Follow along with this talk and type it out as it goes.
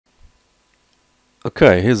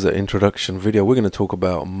Okay, here's the introduction video. We're going to talk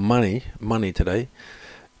about money today.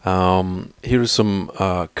 Here are some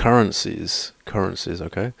currencies.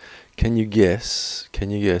 Okay, can you guess?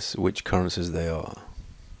 Which currencies they are?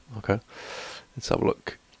 Okay, let's have a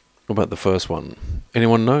look. What about the first one?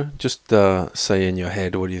 Anyone know? Just say in your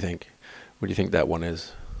head. What do you think? What do you think that one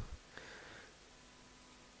is?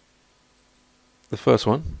 The first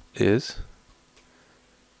one is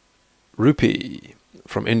rupee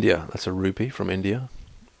from India. That's a rupee from India.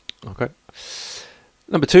 Okay.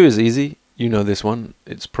 Number two is easy. You know this one.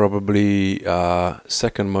 It's probably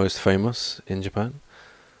second most famous in Japan.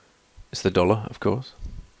 It's the dollar, of course.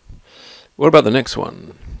 What about the next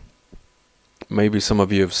one? Maybe some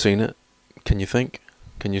of you have seen it. Can you think?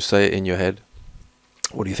 Can you say it in your head?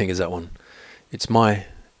 What do you think is that one? It's my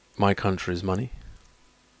country's money.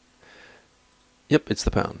 Yep, it's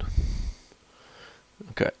the pound.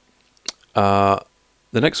 Okay.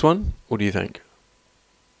 The next one, what do you think?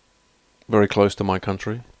 Very close to my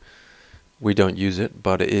country. We don't use it,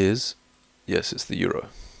 but it is. Yes, it's the euro.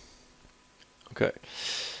 Okay.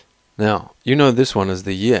 Now, you know this one as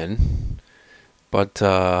the yen, but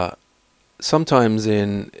sometimes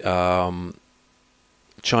in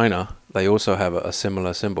China, they also have a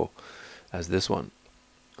similar symbol as this one.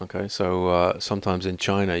 Okay, so sometimes in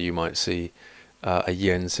China you might see a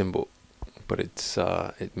yen symbol, but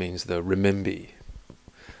it means the renminbi,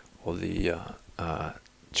 or the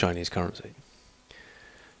Chinese currency.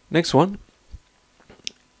 Next one,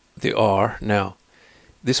 the R. Now,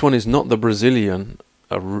 this one is not the Brazilian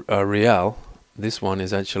real. This one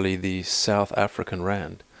is actually the South African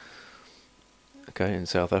rand. Okay, in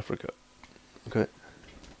South Africa. Okay.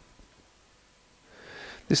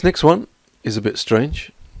 This next one is a bit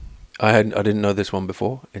strange. I didn't know this one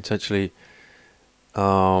before. It's actually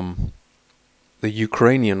the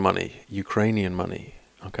Ukrainian money.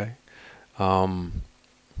 Okay.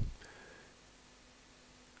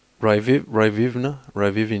 Rivivina,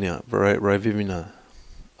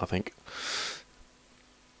 I think.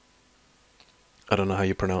 I don't know how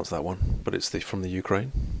you pronounce that one, but it's from the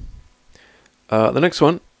Ukraine. The next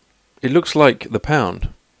one, it looks like the pound.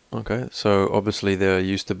 Okay, so obviously there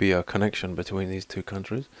used to be a connection between these two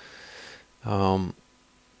countries.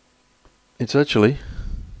 It's actually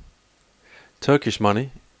Turkish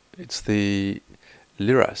money. It's the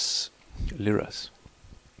liras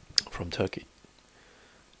from Turkey.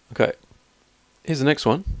 Okay, here's the next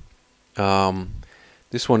one.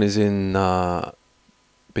 This one is in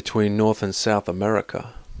between North and South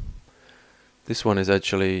America. This one is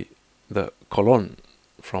actually the colon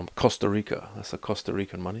from Costa Rica. That's the Costa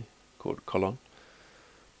Rican money called colon.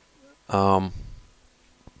 Now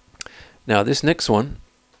this next one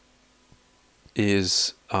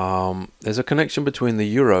is there's a connection between the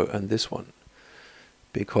euro and this one,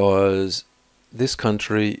 because this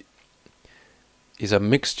country is a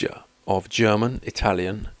mixture of German,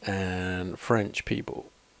 Italian, and French people.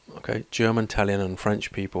 Okay, German, Italian, and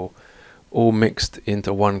French people all mixed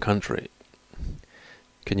into one country.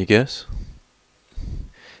 Can you guess?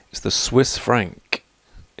 It's the Swiss franc.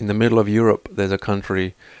 In the middle of Europe, there's a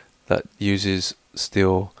country that uses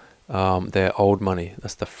still their old money.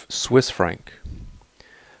 That's the Swiss franc.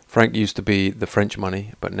 Franc used to be the French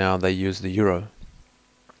money, but now they use the euro.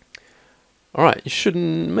 Alright,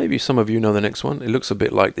 maybe some of you know the next one. It looks a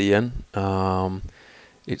bit like the yen.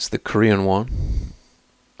 It's the Korean won.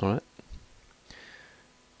 Alright.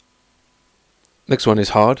 Next one is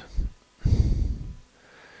hard.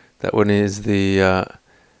 That one is the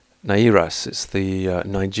Nairas. It's the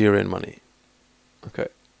Nigerian money. Okay.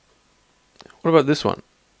 What about this one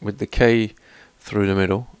with the K through the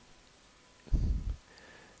middle?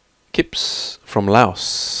 Kips from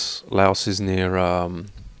Laos. Laos is near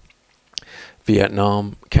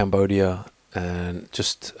Vietnam, Cambodia, and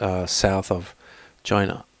just south of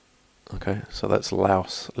China. Okay, so that's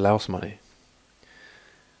Laos money.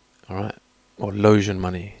 All right, or Laotian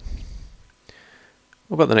money.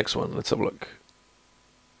 What about the next one? Let's have a look.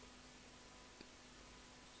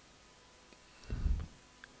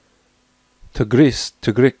 Tigris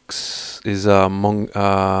is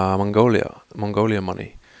Mongolia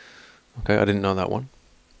money. Okay, I didn't know that one.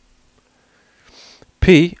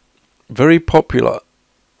 P, very popular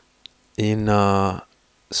in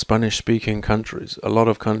Spanish-speaking countries. A lot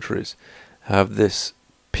of countries have this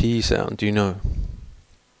P sound. Do you know?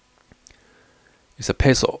 It's a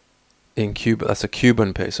peso in Cuba. That's a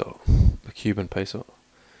Cuban peso. A Cuban peso.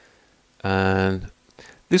 And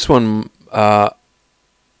this one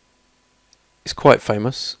is quite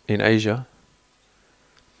famous in Asia.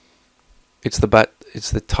 It's the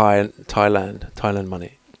Thailand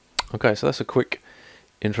money. Okay, so that's a quick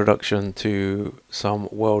introduction to some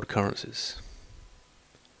world currencies.